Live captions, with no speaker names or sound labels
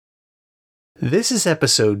This is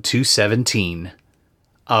episode 217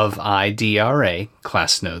 of IDRA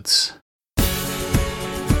Class Notes.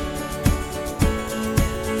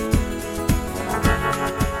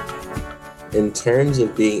 In terms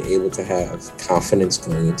of being able to have confidence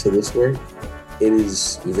going into this work, it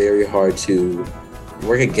is very hard to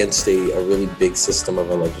work against a really big system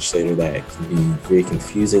of a legislator that can be very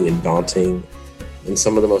confusing and daunting. And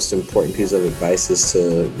some of the most important pieces of advice is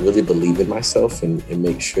to really believe in myself and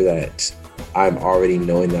make sure that I'm already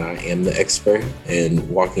knowing that I am the expert, and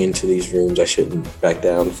walking into these rooms, I shouldn't back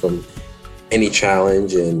down from any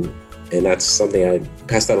challenge. And that's something I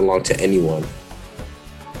pass that along to anyone.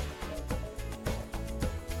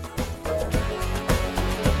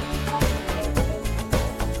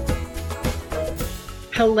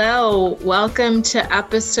 Hello, welcome to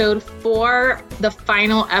episode 4, the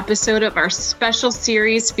final episode of our special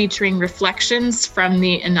series featuring reflections from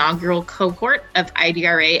the inaugural cohort of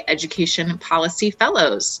IDRA Education Policy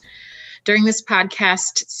Fellows. During this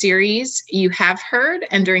podcast series, you have heard,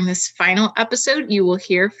 and during this final episode, you will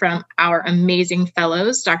hear from our amazing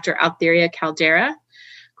fellows, Dr. Altheria Caldera,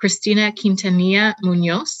 Cristina Quintanilla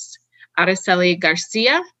Munoz, Araceli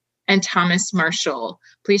Garcia, and Thomas Marshall.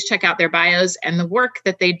 Please check out their bios and the work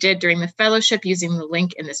that they did during the fellowship using the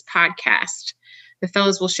link in this podcast. The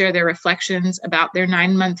fellows will share their reflections about their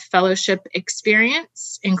 9-month fellowship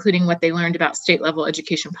experience, including what they learned about state-level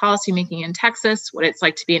education policymaking in Texas, what it's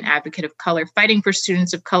like to be an advocate of color fighting for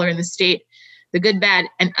students of color in the state, the good, bad,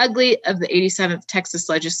 and ugly of the 87th Texas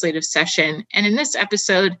legislative session, and in this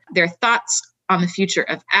episode, their thoughts on the future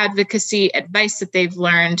of advocacy, advice that they've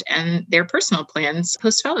learned, and their personal plans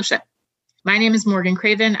post-fellowship. My name is Morgan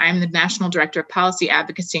Craven. I'm the National Director of Policy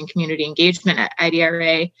Advocacy and Community Engagement at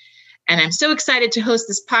IDRA, and I'm so excited to host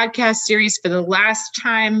this podcast series for the last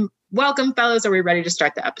time. Welcome, fellows. Are we ready to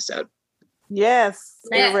start the episode? Yes,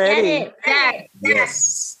 we're ready.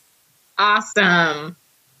 Yes. Awesome.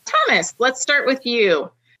 Thomas, let's start with you.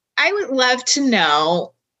 I would love to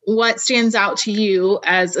know what stands out to you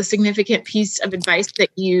as a significant piece of advice that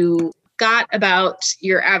you got about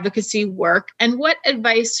your advocacy work, and what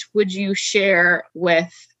advice would you share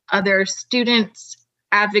with other students,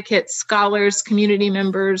 advocates, scholars, community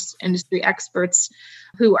members, industry experts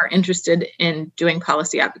who are interested in doing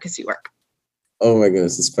policy advocacy work? Oh my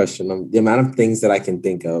goodness, this question. The amount of things that I can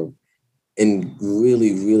think of and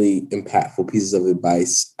really, really impactful pieces of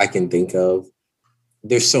advice I can think of.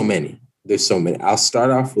 There's so many. I'll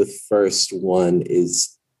start off with first one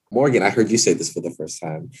is, Morgan, I heard you say this for the first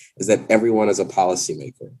time, is that everyone is a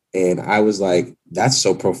policymaker. And I was like, that's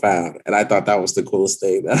so profound. And I thought that was the coolest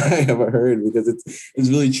thing that I ever heard, because it's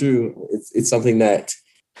really true. It's something that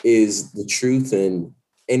is the truth. And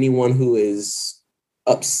anyone who is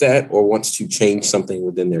upset or wants to change something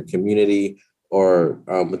within their community or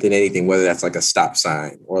within anything, whether that's like a stop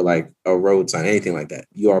sign or like a road sign, anything like that,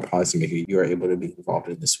 you are a policymaker. You are able to be involved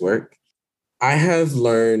in this work. I have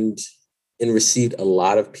learned and received a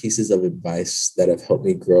lot of pieces of advice that have helped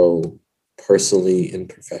me grow personally and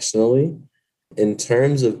professionally. In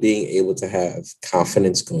terms of being able to have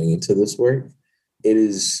confidence going into this work, it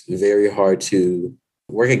is very hard to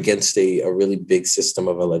work against a really big system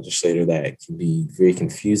of a legislator that can be very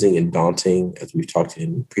confusing and daunting, as we've talked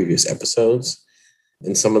in previous episodes.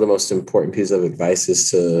 And some of the most important pieces of advice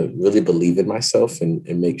is to really believe in myself and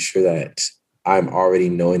make sure that I'm already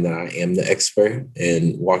knowing that I am the expert,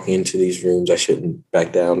 and walking into these rooms, I shouldn't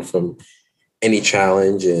back down from any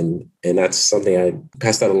challenge. And that's something I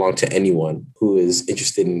pass that along to anyone who is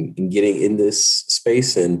interested in getting in this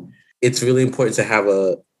space. And it's really important to have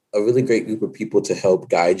a really great group of people to help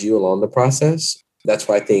guide you along the process. That's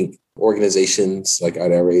why I think organizations like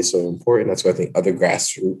IDRA is so important. That's why I think other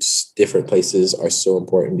grassroots, different places are so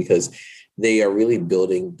important, because they are really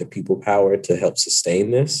building the people power to help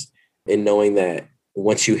sustain this. And knowing that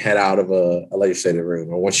once you head out of a legislative room,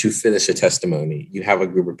 or once you finish a testimony, you have a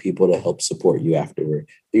group of people to help support you afterward.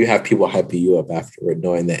 You have people hyping you up afterward,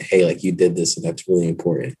 knowing that, hey, like, you did this, and that's really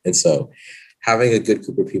important. And so having a good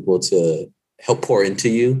group of people to help pour into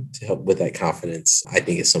you, to help with that confidence, I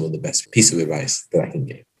think is some of the best piece of advice that I can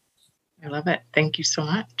give. I love it. Thank you so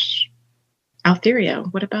much.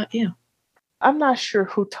 Altheria, what about you? I'm not sure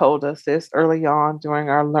who told us this early on during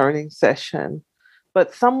our learning session,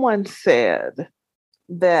 but someone said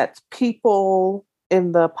that people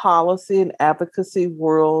in the policy and advocacy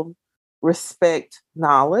world respect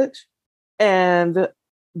knowledge, and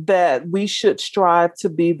that we should strive to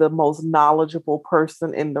be the most knowledgeable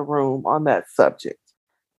person in the room on that subject.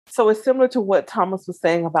 So it's similar to what Thomas was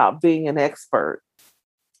saying about being an expert.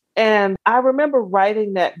 And I remember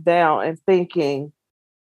writing that down and thinking,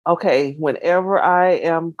 okay, whenever I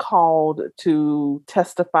am called to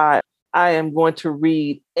testify, I am going to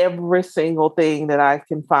read every single thing that I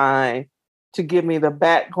can find to give me the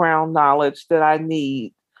background knowledge that I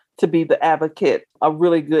need to be the advocate, a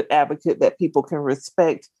really good advocate that people can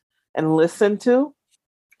respect and listen to.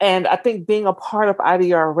 And I think being a part of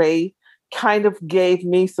IDRA kind of gave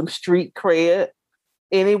me some street cred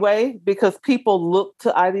anyway, because people look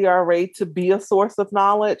to IDRA to be a source of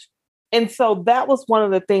knowledge. And so that was one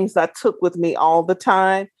of the things I took with me all the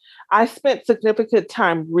time. I spent significant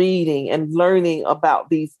time reading and learning about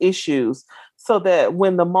these issues so that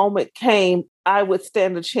when the moment came, I would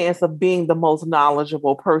stand a chance of being the most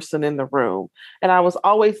knowledgeable person in the room. And I was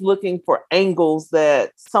always looking for angles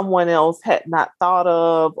that someone else had not thought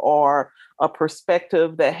of or a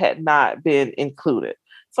perspective that had not been included.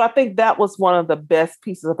 So I think that was one of the best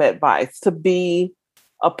pieces of advice, to be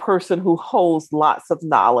a person who holds lots of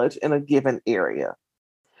knowledge in a given area.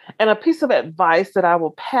 And a piece of advice that I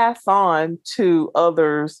will pass on to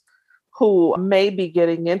others who may be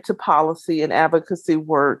getting into policy and advocacy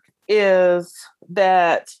work is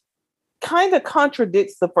that kind of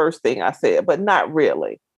contradicts the first thing I said, but not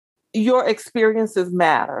really. Your experiences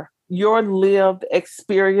matter. Your lived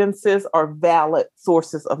experiences are valid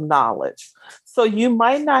sources of knowledge. So you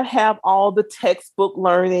might not have all the textbook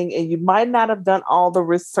learning and you might not have done all the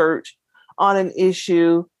research on an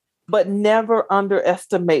issue, but never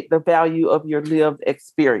underestimate the value of your lived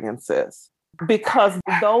experiences, because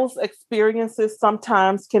those experiences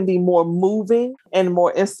sometimes can be more moving and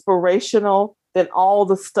more inspirational than all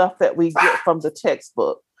the stuff that we get from the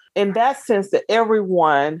textbook. In that sense, that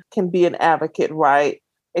everyone can be an advocate, right?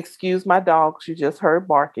 Excuse my dogs, you just heard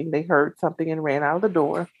barking. They heard something and ran out of the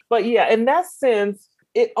door. But yeah, in that sense,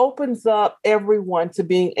 it opens up everyone to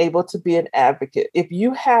being able to be an advocate. If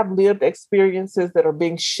you have lived experiences that are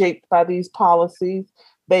being shaped by these policies,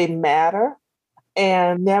 they matter.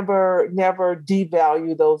 And never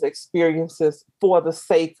devalue those experiences for the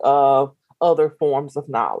sake of other forms of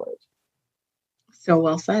knowledge. So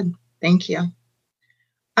well said. Thank you.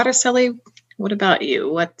 Araceli, what about you?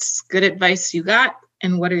 What's good advice you got,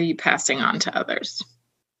 and what are you passing on to others?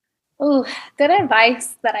 Oh, good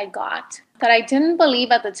advice that I got that I didn't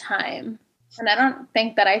believe at the time. And I don't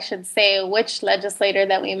think that I should say which legislator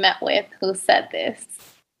that we met with who said this,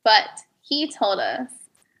 but he told us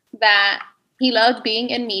that he loved being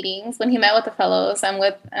in meetings when he met with the fellows and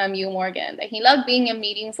with you, Morgan, that he loved being in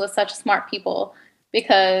meetings with such smart people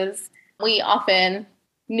because we often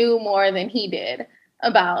knew more than he did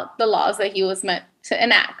about the laws that he was meant to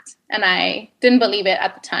enact. And I didn't believe it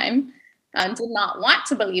at the time. I did not want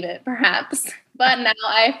to believe it, perhaps. But now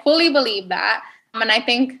I fully believe that. And I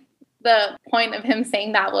think the point of him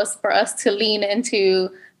saying that was for us to lean into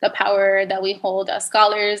the power that we hold as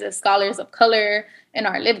scholars of color, in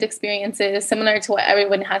our lived experiences, similar to what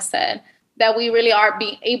everyone has said, that we really are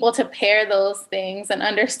being able to pair those things and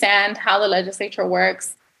understand how the legislature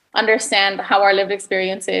works, understand how our lived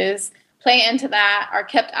experiences play into that, are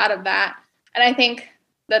kept out of that. And I think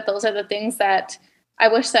that those are the things that I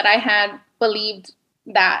wish that I had believed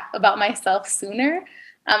that about myself sooner.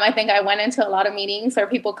 I think I went into a lot of meetings where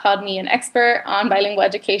people called me an expert on bilingual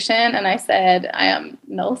education, and I said, I am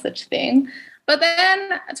no such thing. But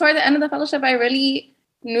then toward the end of the fellowship, I really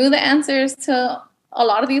knew the answers to a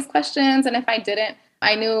lot of these questions. And if I didn't,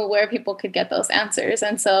 I knew where people could get those answers.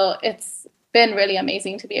 And so it's been really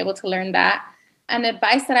amazing to be able to learn that. And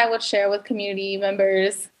advice that I would share with community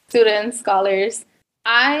members, students, scholars,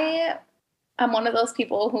 I am one of those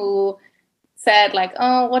people who said like,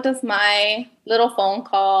 oh, what does my little phone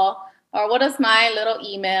call or what does my little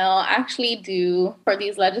email actually do for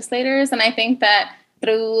these legislators? And I think that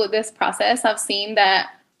through this process, I've seen that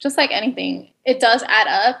just like anything, it does add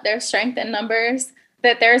up. There's strength in numbers,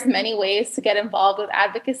 that there's many ways to get involved with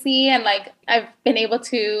advocacy. And like, I've been able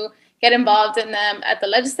to get involved in them at the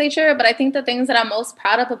legislature. But I think the things that I'm most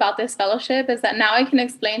proud of about this fellowship is that now I can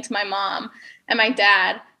explain to my mom and my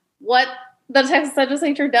dad what the Texas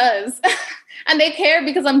legislature does. And they care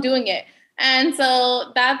because I'm doing it. And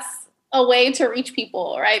so that's a way to reach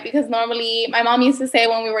people, right? Because normally my mom used to say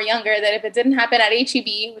when we were younger that if it didn't happen at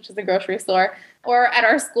HEB, which is the grocery store, or at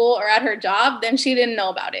our school or at her job, then she didn't know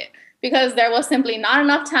about it because there was simply not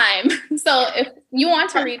enough time. So if you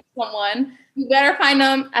want to reach someone, you better find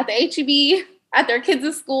them at the HEB, at their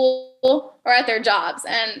kids' school, or at their jobs.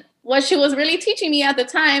 And what she was really teaching me at the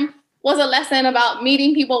time was a lesson about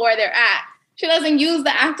meeting people where they're at. She doesn't use the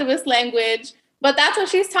activist language But that's what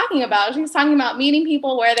she's talking about. She's talking about meeting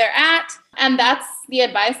people where they're at. And that's the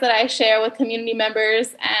advice that I share with community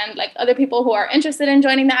members and like other people who are interested in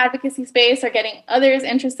joining the advocacy space or getting others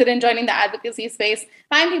interested in joining the advocacy space.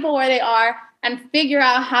 Find people where they are and figure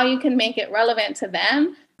out how you can make it relevant to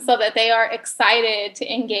them so that they are excited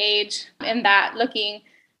to engage in that, looking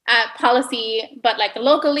at policy, but like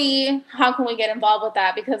locally, how can we get involved with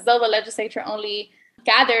that? Because though the legislature only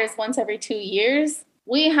gathers once every 2 years,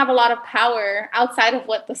 we have a lot of power outside of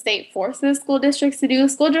what the state forces school districts to do.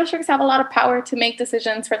 School districts have a lot of power to make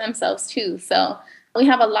decisions for themselves too. So we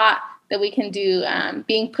have a lot that we can do.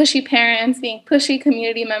 Being pushy parents, being pushy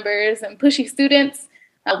community members, and pushy students,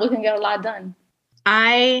 we can get a lot done.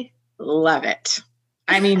 I love it.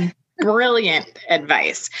 I mean, brilliant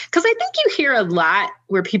advice. Because I think you hear a lot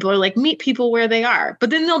where people are like, meet people where they are, but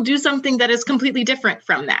then they'll do something that is completely different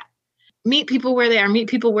from that. Meet people where they are, meet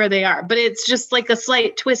people where they are. But it's just like a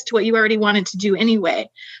slight twist to what you already wanted to do anyway.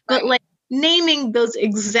 But like naming those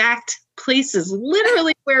exact places,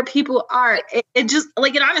 literally where people are, it just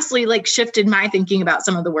like, it honestly like shifted my thinking about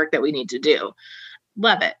some of the work that we need to do.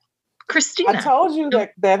 Love it. Christina. I told you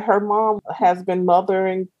that her mom has been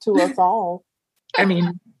mothering to us all. I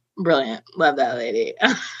mean, brilliant. Love that lady.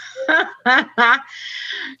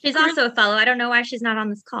 She's also a fellow. I don't know why she's not on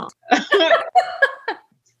this call.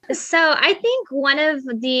 So I think one of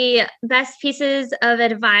the best pieces of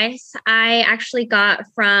advice I actually got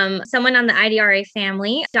from someone on the IDRA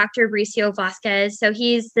family, Dr. Bricio Vasquez. So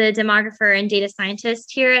he's the demographer and data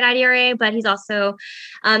scientist here at IDRA, but he's also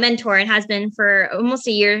a mentor and has been for almost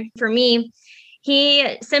a year for me.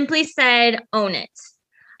 He simply said, own it.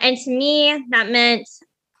 And to me, that meant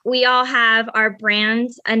we all have our brand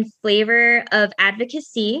and flavor of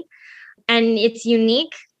advocacy, and it's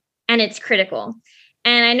unique and it's critical.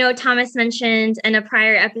 And I know Thomas mentioned in a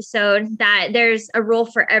prior episode that there's a role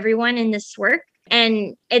for everyone in this work,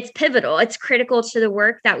 and it's pivotal. It's critical to the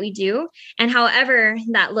work that we do. And however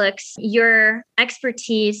that looks, your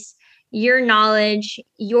expertise, your knowledge,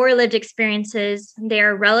 your lived experiences, they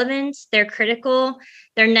are relevant, they're critical,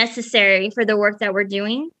 they're necessary for the work that we're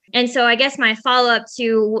doing. And so I guess my follow-up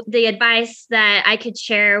to the advice that I could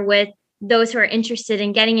share with those who are interested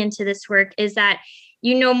in getting into this work is that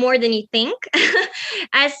you know more than you think.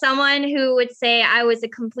 As someone who would say I was a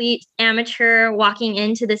complete amateur walking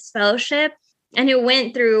into this fellowship and who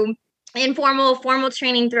went through formal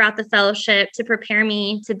training throughout the fellowship to prepare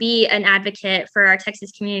me to be an advocate for our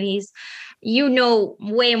Texas communities, you know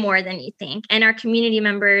way more than you think. And our community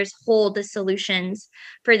members hold the solutions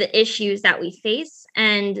for the issues that we face.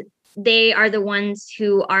 And they are the ones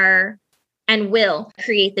who are and will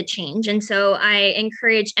create the change. And so I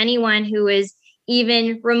encourage anyone who is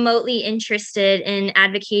even remotely interested in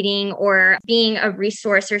advocating or being a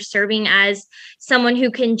resource or serving as someone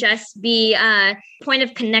who can just be a point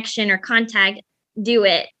of connection or contact, do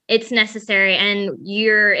it. It's necessary, and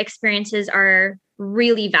your experiences are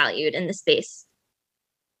really valued in the space.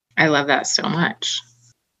 I love that so much.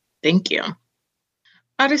 Thank you.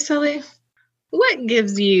 Araceli, what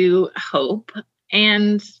gives you hope,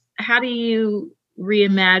 and how do you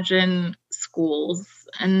reimagine schools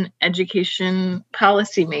and education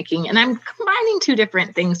policy making? And I'm combining two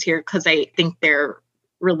different things here because I think they're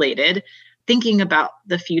related, thinking about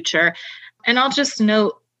the future. And I'll just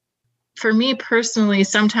note, for me personally,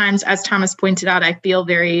 sometimes, as Thomas pointed out, I feel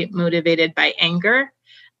very motivated by anger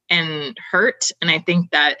and hurt. And I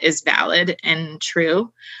think that is valid and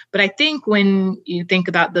true. But I think when you think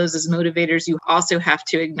about those as motivators, you also have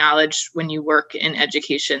to acknowledge when you work in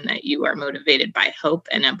education that you are motivated by hope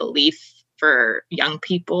and a belief for young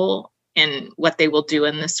people and what they will do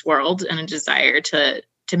in this world, and a desire to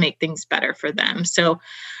make things better for them. So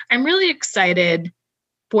I'm really excited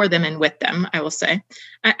for them and with them, I will say.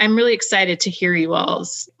 I'm really excited to hear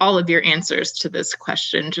all of your answers to this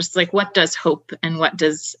question. Just like, what does hope and what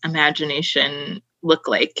does imagination look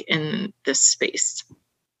like in this space?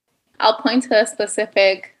 I'll point to a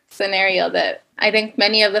specific scenario that I think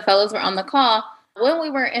many of the fellows were on the call. When we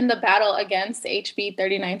were in the battle against HB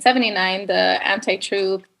 3979, the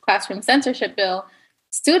anti-true classroom censorship bill,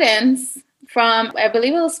 students from, I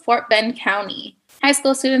believe it was Fort Bend County, high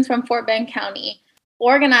school students from Fort Bend County,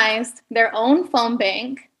 organized their own phone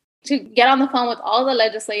bank to get on the phone with all the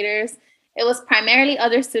legislators. It was primarily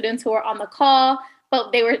other students who were on the call,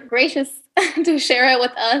 but they were gracious to share it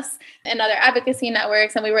with us and other advocacy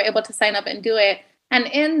networks, and we were able to sign up and do it. And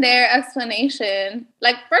in their explanation,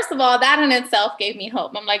 like, first of all, that in itself gave me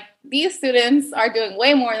hope. I'm like, these students are doing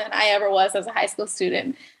way more than I ever was as a high school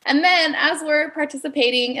student. And then as we're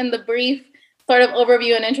participating in the brief sort of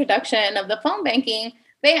overview and introduction of the phone banking,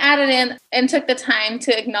 they added in and took the time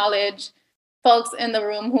to acknowledge folks in the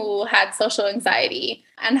room who had social anxiety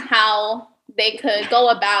and how they could go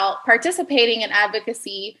about participating in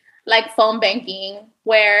advocacy like phone banking,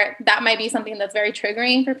 where that might be something that's very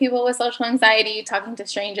triggering for people with social anxiety, talking to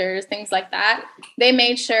strangers, things like that. They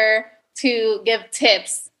made sure to give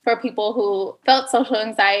tips for people who felt social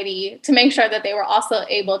anxiety to make sure that they were also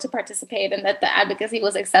able to participate and that the advocacy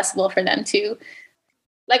was accessible for them too.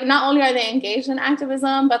 Like, not only are they engaged in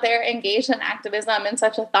activism, but they're engaged in activism in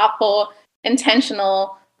such a thoughtful,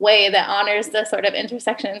 intentional way that honors the sort of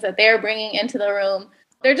intersections that they're bringing into the room.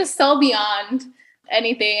 They're just so beyond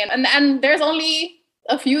anything. And there's only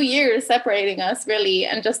a few years separating us, really.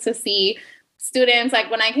 And just to see students, like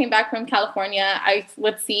when I came back from California, I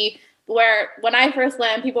would see where when I first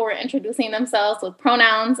went, people were introducing themselves with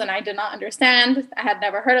pronouns, and I did not understand. I had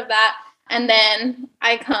never heard of that. And then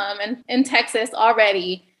I come, and in Texas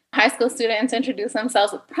already, high school students introduce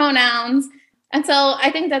themselves with pronouns. And so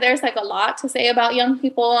I think that there's like a lot to say about young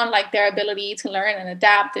people and like their ability to learn and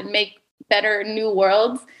adapt and make better new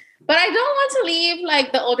worlds. But I don't want to leave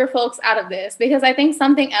like the older folks out of this, because I think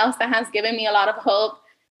something else that has given me a lot of hope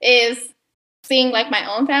is seeing like my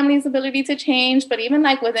own family's ability to change, but even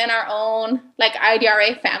like within our own like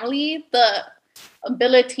IDRA family, the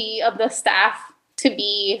ability of the staff to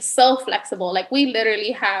be so flexible. Like, we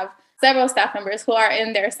literally have several staff members who are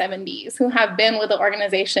in their 70s, who have been with the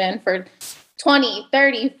organization for 20,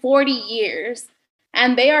 30, 40 years,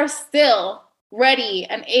 and they are still ready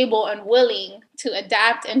and able and willing to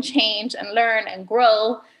adapt and change and learn and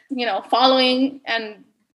grow, you know, following and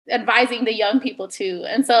advising the young people too.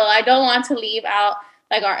 And so I don't want to leave out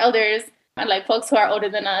like our elders and like folks who are older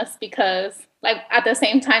than us, because like at the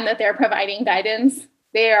same time that they're providing guidance,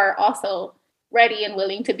 they are also ready and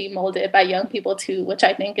willing to be molded by young people too, which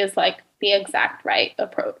I think is like the exact right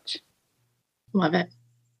approach. Love it.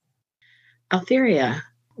 Altheria,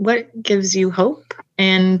 what gives you hope?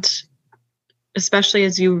 And especially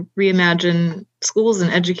as you reimagine schools and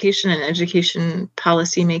education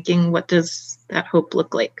policy making, what does that hope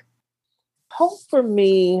look like? Hope for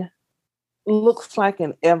me looks like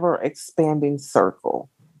an ever-expanding circle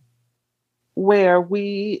where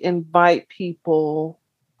we invite people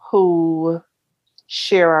who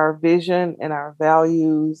share our vision and our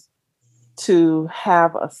values to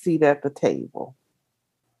have a seat at the table,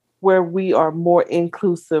 where we are more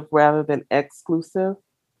inclusive rather than exclusive,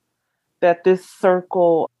 that this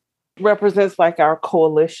circle represents like our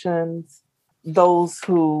coalitions, those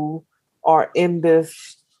who are in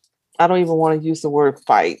this, I don't even want to use the word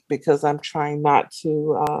fight because I'm trying not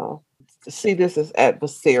to see this as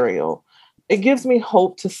adversarial. It gives me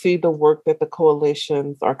hope to see the work that the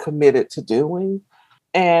coalitions are committed to doing.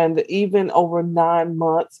 And even over 9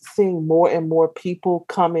 months, seeing more and more people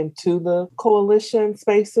come into the coalition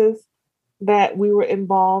spaces that we were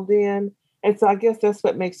involved in. And so I guess that's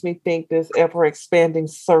what makes me think this ever-expanding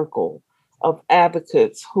circle of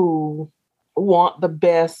advocates who want the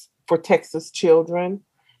best for Texas children,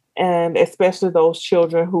 and especially those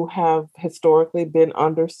children who have historically been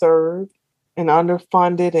underserved and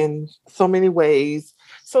underfunded in so many ways.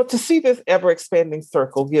 So to see this ever-expanding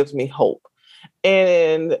circle gives me hope.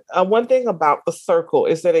 And one thing about the circle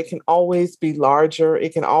is that it can always be larger.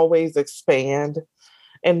 It can always expand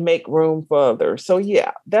and make room for others. So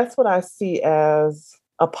yeah, that's what I see as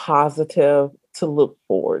a positive to look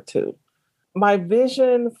forward to. My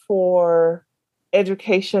vision for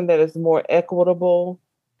education that is more equitable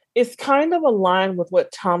is kind of aligned with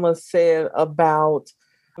what Thomas said about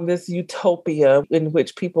this utopia in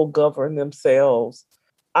which people govern themselves.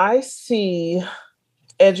 I see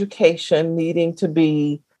education needing to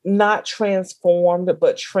be not transformed,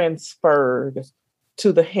 but transferred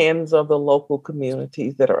to the hands of the local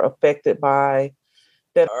communities that are affected by,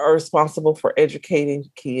 that are responsible for educating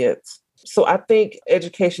kids. So I think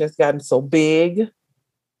education has gotten so big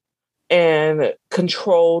and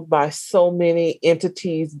controlled by so many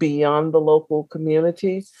entities beyond the local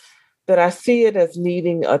community that I see it as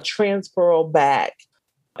needing a transferal back.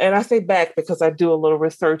 And I say back because I do a little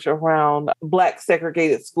research around Black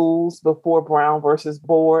segregated schools before Brown versus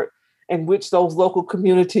Board, in which those local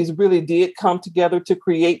communities really did come together to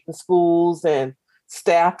create the schools and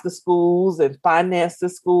staff the schools and finance the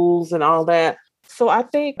schools and all that. So I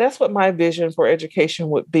think that's what my vision for education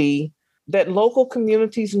would be, that local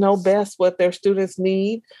communities know best what their students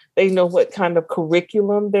need. They know what kind of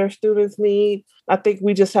curriculum their students need. I think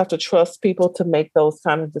we just have to trust people to make those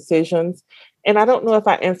kind of decisions. And I don't know if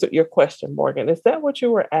I answered your question, Morgan. Is that what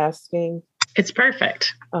you were asking? It's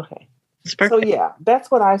perfect. Okay. It's perfect. So yeah,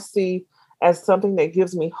 that's what I see as something that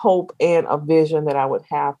gives me hope and a vision that I would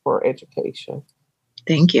have for education.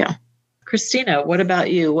 Thank you. Christina, what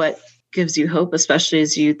about you? What gives you hope, especially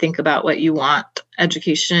as you think about what you want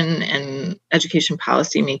education and education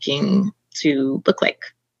policy making to look like?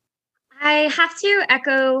 I have to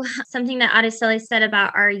echo something that Araceli said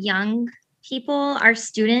about our young people, our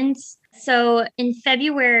students. So in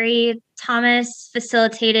February, Thomas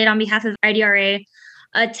facilitated on behalf of IDRA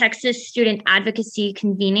a Texas student advocacy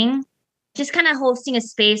convening, just kind of hosting a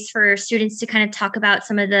space for students to kind of talk about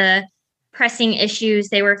some of the pressing issues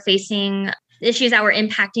they were facing, issues that were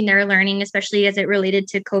impacting their learning, especially as it related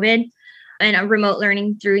to COVID and remote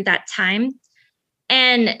learning through that time.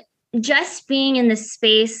 And just being in the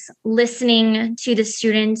space, listening to the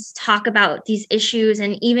students talk about these issues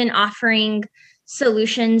and even offering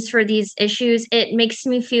solutions for these issues, it makes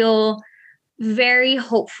me feel very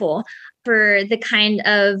hopeful for the kind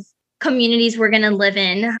of communities we're going to live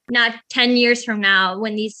in, not 10 years from now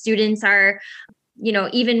when these students are,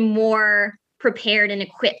 even more prepared and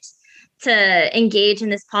equipped to engage in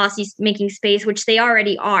this policy making space, which they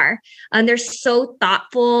already are. They're so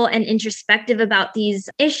thoughtful and introspective about these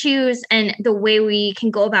issues and the way we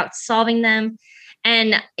can go about solving them.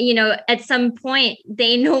 And, at some point,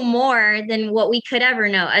 they know more than what we could ever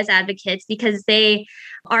know as advocates because they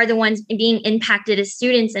are the ones being impacted as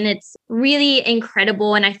students. And it's really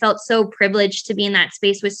incredible. And I felt so privileged to be in that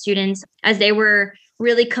space with students as they were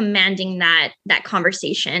really commanding that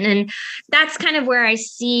conversation. And that's kind of where I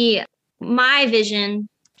see my vision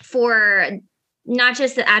for not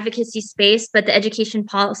just the advocacy space, but the education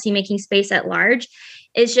policy making space at large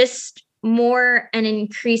is just more an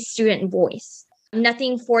increased student voice.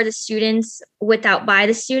 Nothing for the students without by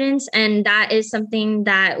the students. And that is something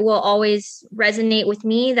that will always resonate with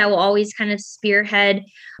me, that will always kind of spearhead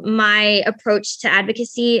my approach to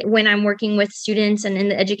advocacy when I'm working with students and in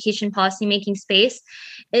the education policy making space,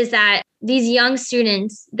 is that these young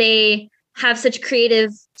students, they have such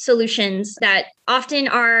creative solutions that often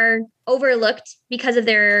are overlooked because of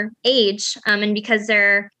their age and because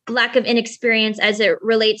their lack of inexperience as it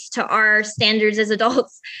relates to our standards as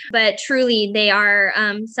adults. But truly, they are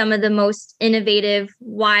some of the most innovative,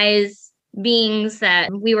 wise beings that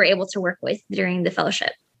we were able to work with during the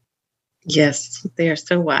fellowship. Yes, they are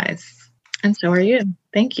so wise. And so are you.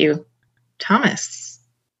 Thank you. Thomas,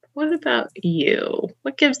 what about you?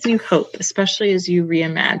 What gives you hope, especially as you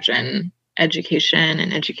reimagine education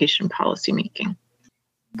and education policy making?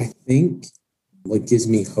 I think what gives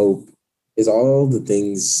me hope is all the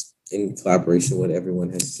things in collaboration with what everyone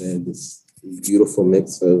has said, this beautiful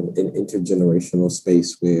mix of an intergenerational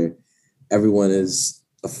space where everyone is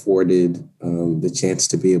afforded the chance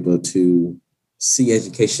to be able to see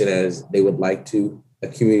education as they would like to, a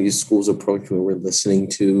community schools approach where we're listening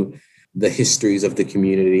to the histories of the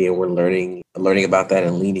community and we're learning about that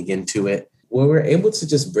and leaning into it, where we're able to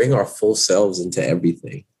just bring our full selves into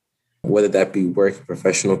everything, whether that be work,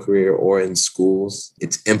 professional career, or in schools.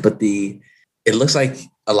 It's empathy. It looks like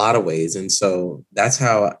a lot of ways. And so that's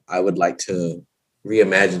how I would like to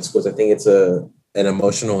reimagine schools. I think it's an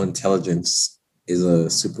emotional intelligence is a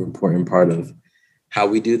super important part of how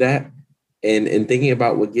we do that. And thinking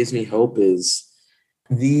about what gives me hope is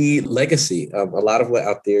the legacy. A lot of what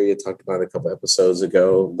Altheria talked about a couple episodes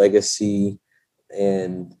ago, legacy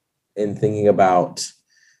and thinking about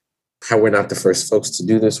how we're not the first folks to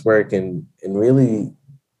do this work and really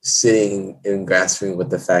sitting and grasping with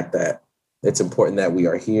the fact that it's important that we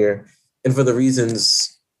are here. And for the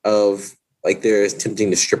reasons of like they're attempting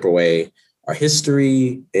to strip away our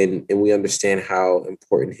history and we understand how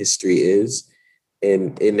important history is.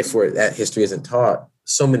 And if that history isn't taught,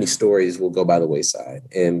 so many stories will go by the wayside.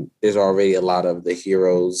 And there's already a lot of the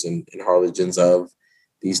heroes and harlequins of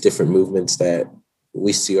these different movements that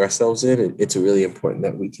we see ourselves in. It's really important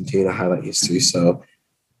that we continue to highlight history. So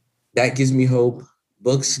that gives me hope.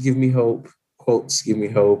 Books give me hope. Quotes give me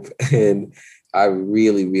hope. And I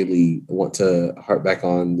really, really want to harp back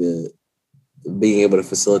on being able to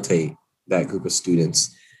facilitate that group of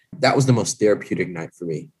students. That was the most therapeutic night for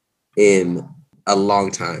me in a long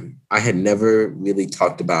time. I had never really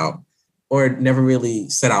talked about or never really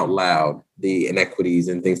said out loud the inequities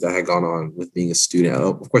and things that had gone on with being a student.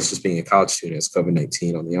 Of course, just being a college student as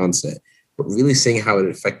COVID-19 on the onset, but really seeing how it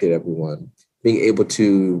affected everyone, being able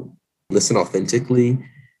to listen authentically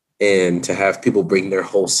and to have people bring their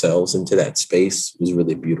whole selves into that space was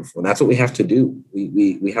really beautiful. And that's what we have to do.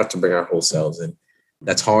 We have to bring our whole selves in.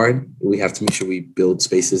 That's hard. We have to make sure we build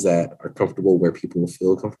spaces that are comfortable where people will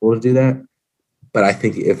feel comfortable to do that. But I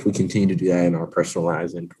think if we continue to do that in our personal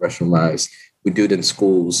lives and professional lives, we do it in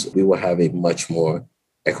schools, we will have a much more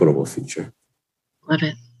equitable future. Love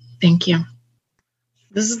it. Thank you.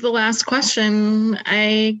 This is the last question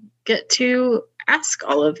I get to ask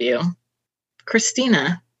all of you.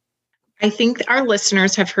 Christina, I think our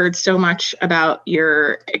listeners have heard so much about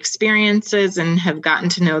your experiences and have gotten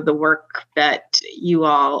to know the work that you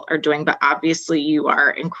all are doing, but obviously you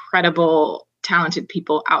are incredible, talented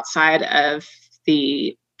people outside of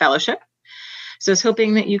the fellowship. So I was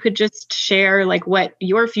hoping that you could just share like what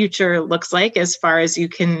your future looks like as far as you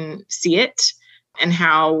can see it, and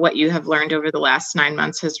how what you have learned over the last 9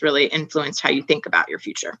 months has really influenced how you think about your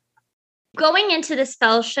future. Going into this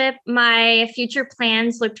fellowship, my future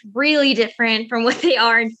plans looked really different from what they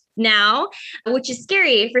are now, which is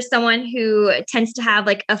scary for someone who tends to have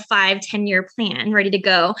like a 5-10 year plan ready to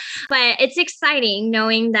go. But it's exciting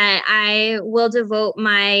knowing that I'll devote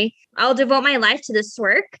my life to this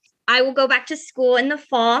work. I will go back to school in the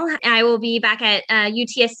fall. I will be back at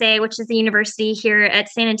UTSA, which is the university here at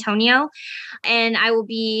San Antonio. And I will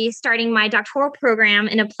be starting my doctoral program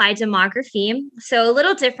in applied demography. So a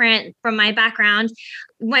little different from my background.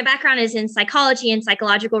 My background is in psychology and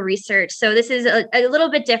psychological research. So this is a little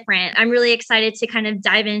bit different. I'm really excited to kind of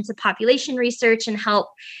dive into population research and help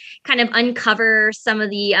kind of uncover some of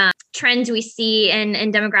the trends we see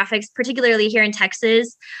in demographics, particularly here in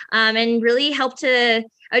Texas, and really help to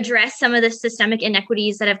address some of the systemic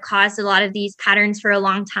inequities that have caused a lot of these patterns for a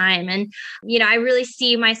long time. And, I really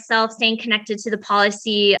see myself staying connected to the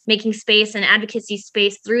policy, making space and advocacy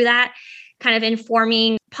space through that, kind of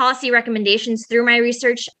informing policy recommendations through my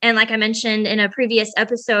research. And like I mentioned in a previous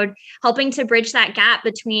episode, helping to bridge that gap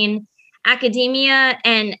between academia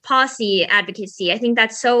and policy advocacy. I think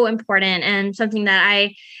that's so important and something that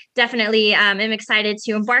I definitely am excited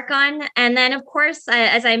to embark on. And then, of course,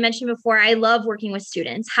 as I mentioned before, I love working with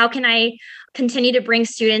students. How can I continue to bring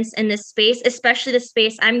students in this space, especially the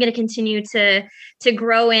space I'm going to continue to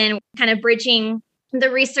grow in, kind of bridging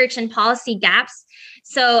the research and policy gaps?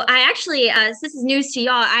 So I actually, this is news to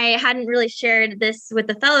y'all. I hadn't really shared this with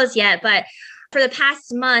the fellows yet, but for the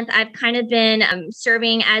past month, I've kind of been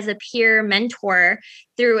serving as a peer mentor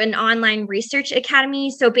through an online research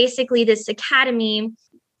academy. So basically, this academy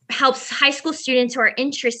helps high school students who are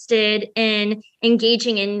interested in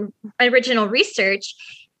engaging in original research.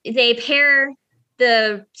 They pair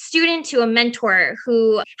the student to a mentor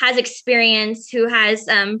who has experience, who has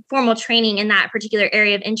formal training in that particular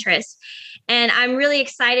area of interest. And I'm really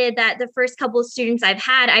excited that the first couple of students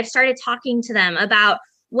I've started talking to them about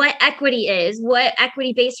what equity is, what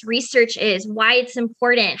equity-based research is, why it's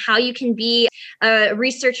important, how you can be a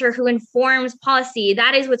researcher who informs policy.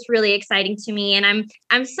 That is what's really exciting to me. And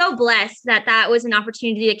I'm so blessed that that was an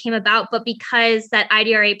opportunity that came about, but because that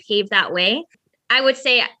IDRA paved that way, I would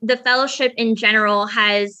say the fellowship in general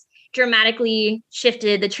has dramatically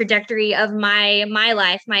shifted the trajectory of my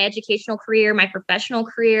life, my educational career, my professional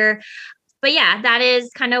career. But yeah, that is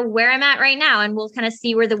kind of where I'm at right now. And we'll kind of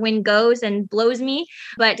see where the wind goes and blows me.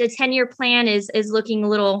 But a 10-year plan is looking a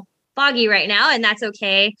little foggy right now, and that's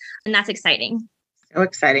okay. And that's exciting. So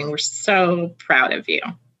exciting. We're so proud of you.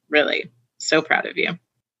 Really, so proud of you.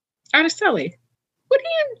 Araceli, what are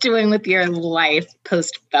you doing with your life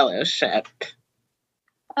post-fellowship?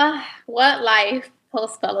 What life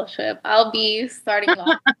post-fellowship? I'll be starting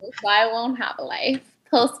off, so I won't have a life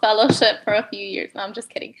post-fellowship for a few years. No, I'm just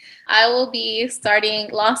kidding. I will be starting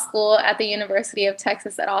law school at the University of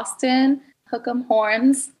Texas at Austin. Hook 'em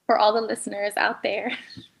horns for all the listeners out there.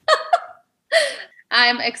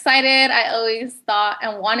 I'm excited. I always thought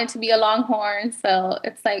and wanted to be a Longhorn. So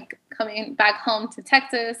it's like coming back home to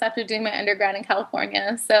Texas after doing my undergrad in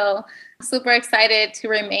California. So I'm super excited to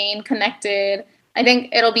remain connected. I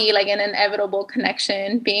think it'll be like an inevitable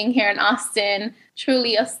connection being here in Austin,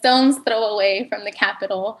 truly a stone's throw away from the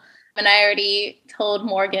capital. And I already told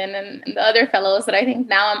Morgan and the other fellows that I think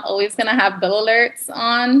now I'm always going to have bill alerts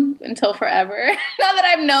on until forever. Now that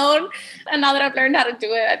I've known and now that I've learned how to do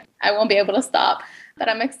it, I won't be able to stop. But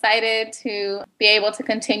I'm excited to be able to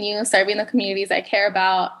continue serving the communities I care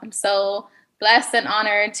about. I'm so blessed and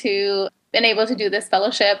honored to been able to do this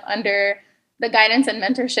fellowship under the guidance and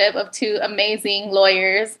mentorship of two amazing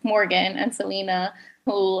lawyers, Morgan and Selena,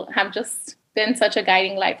 who have just been such a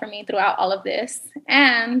guiding light for me throughout all of this.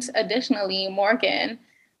 And additionally, Morgan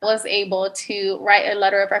was able to write a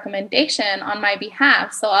letter of recommendation on my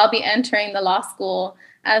behalf. So I'll be entering the law school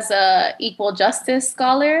as a equal justice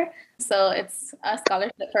scholar. So it's a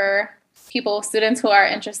scholarship for students who are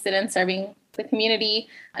interested in serving the community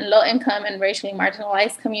and low income and racially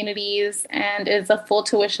marginalized communities, and is a full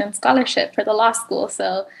tuition scholarship for the law school.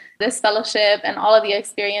 So this fellowship and all of the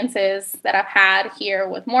experiences that I've had here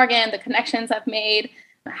with Morgan, the connections I've made,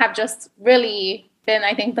 have just really been,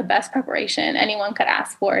 I think, the best preparation anyone could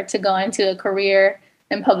ask for to go into a career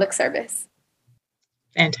in public service.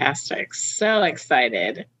 Fantastic. So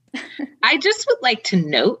excited. I just would like to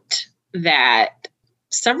note that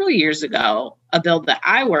several years ago, a bill that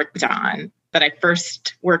I worked on, that I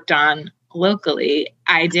first worked on locally,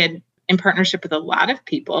 I did in partnership with a lot of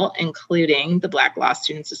people, including the Black Law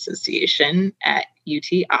Students Association at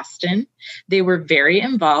UT Austin. They were very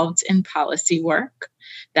involved in policy work.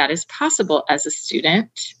 That is possible as a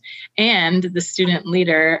student. And the student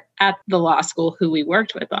leader at the law school who we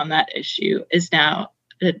worked with on that issue is now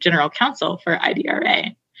the general counsel for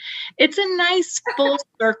IDRA. It's a nice full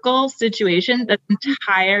circle situation that's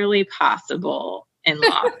entirely possible in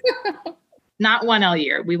law. Not 1L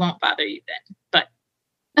year. We won't bother you then, but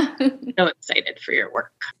so excited for your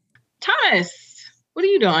work. Thomas, what are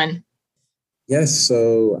you doing? Yes,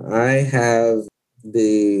 so I have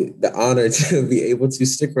the honor to be able to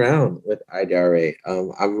stick around with IDRA.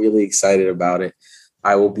 I'm really excited about it.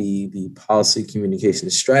 I will be the policy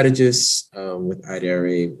communications strategist with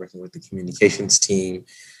IDRA, working with the communications team,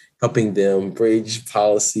 helping them bridge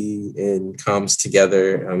policy and comms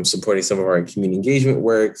together, supporting some of our community engagement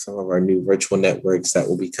work, some of our new virtual networks that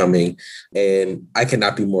will be coming. And I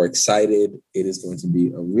cannot be more excited. It is going to be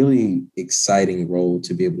a really exciting role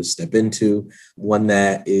to be able to step into, one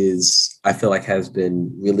that I feel like has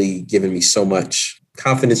been really giving me so much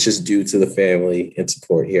confidence just due to the family and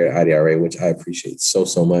support here at IDRA, which I appreciate so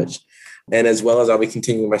much. And as well as I'll be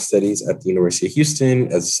continuing my studies at the University of Houston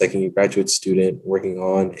as a second-year graduate student, working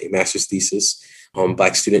on a master's thesis on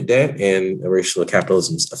Black student debt and racial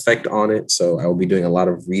capitalism's effect on it. So I will be doing a lot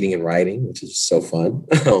of reading and writing, which is so fun.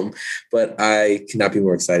 But I cannot be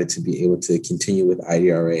more excited to be able to continue with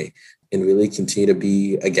IDRA and really continue to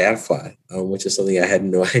be a gadfly, which is something I had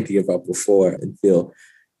no idea about before and feel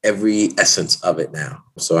every essence of it now.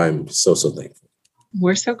 So I'm so thankful.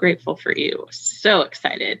 We're so grateful for you. So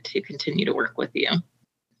excited to continue to work with you.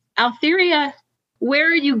 Altheria, where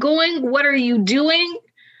are you going? What are you doing?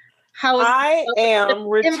 I am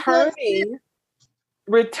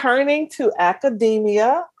returning to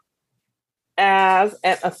academia as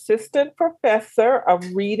an assistant professor of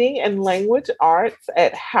reading and language arts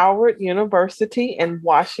at Howard University in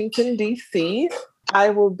Washington, D.C.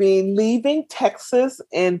 I will be leaving Texas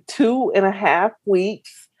in 2.5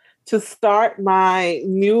 weeks to start my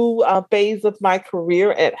new phase of my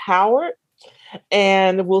career at Howard,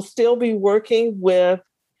 and will still be working with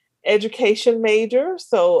education majors,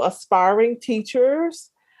 so aspiring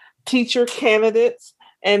teachers, teacher candidates,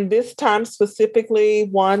 and this time specifically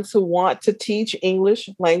ones who want to teach English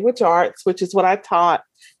language arts, which is what I taught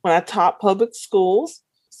when I taught public schools.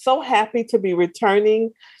 So happy to be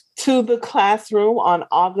returning to the classroom on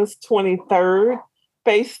August 23rd,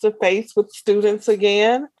 face-to-face with students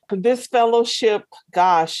again. This fellowship,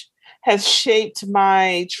 has shaped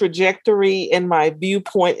my trajectory and my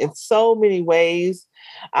viewpoint in so many ways.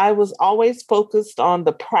 I was always focused on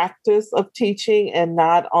the practice of teaching and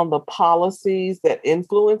not on the policies that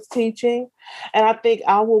influence teaching. And I think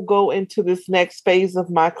I will go into this next phase of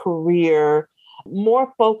my career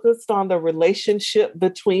more focused on the relationship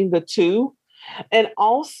between the two, and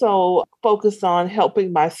also focused on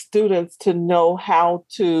helping my students to know how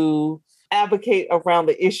to advocate around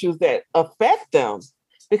the issues that affect them,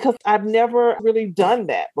 because I've never really done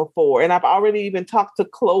that before. And I've already even talked to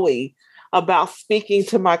Chloe about speaking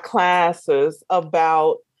to my classes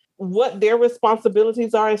about what their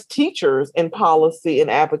responsibilities are as teachers in policy and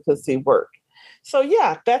advocacy work. So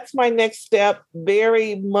yeah, that's my next step.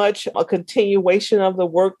 Very much a continuation of the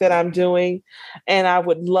work that I'm doing. And I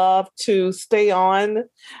would love to stay on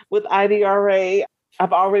with IDRA.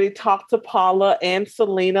 I've already talked to Paula and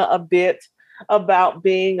Selena a bit about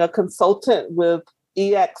being a consultant with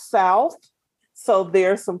EX South. So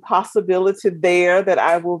there's some possibility there that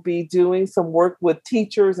I will be doing some work with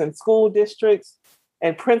teachers and school districts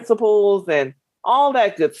and principals and all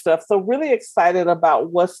that good stuff. So really excited about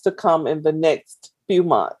what's to come in the next few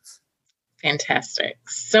months. Fantastic.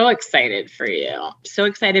 So excited for you. So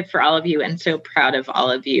excited for all of you and so proud of all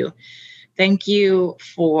of you. Thank you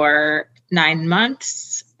for 9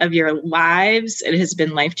 months of your lives. It has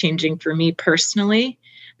been life-changing for me personally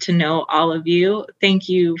to know all of you. Thank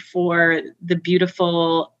you for the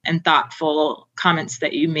beautiful and thoughtful comments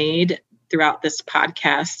that you made throughout this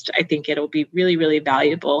podcast. I think it'll be really, really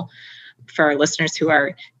valuable for our listeners who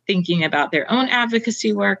are thinking about their own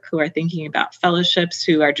advocacy work, who are thinking about fellowships,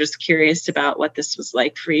 who are just curious about what this was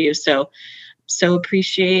like for you. So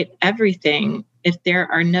appreciate everything. If there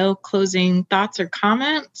are no closing thoughts or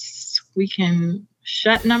comments, we can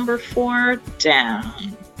shut number 4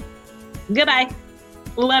 down. Goodbye.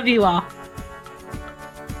 Love you all.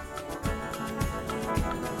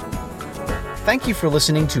 Thank you for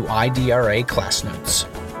listening to IDRA Class Notes.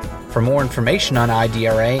 For more information on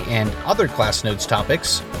IDRA and other Class Notes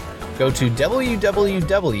topics, go to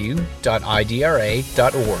www.idra.org.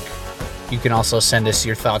 You can also send us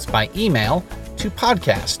your thoughts by email to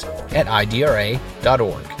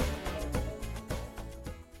podcast@idra.org.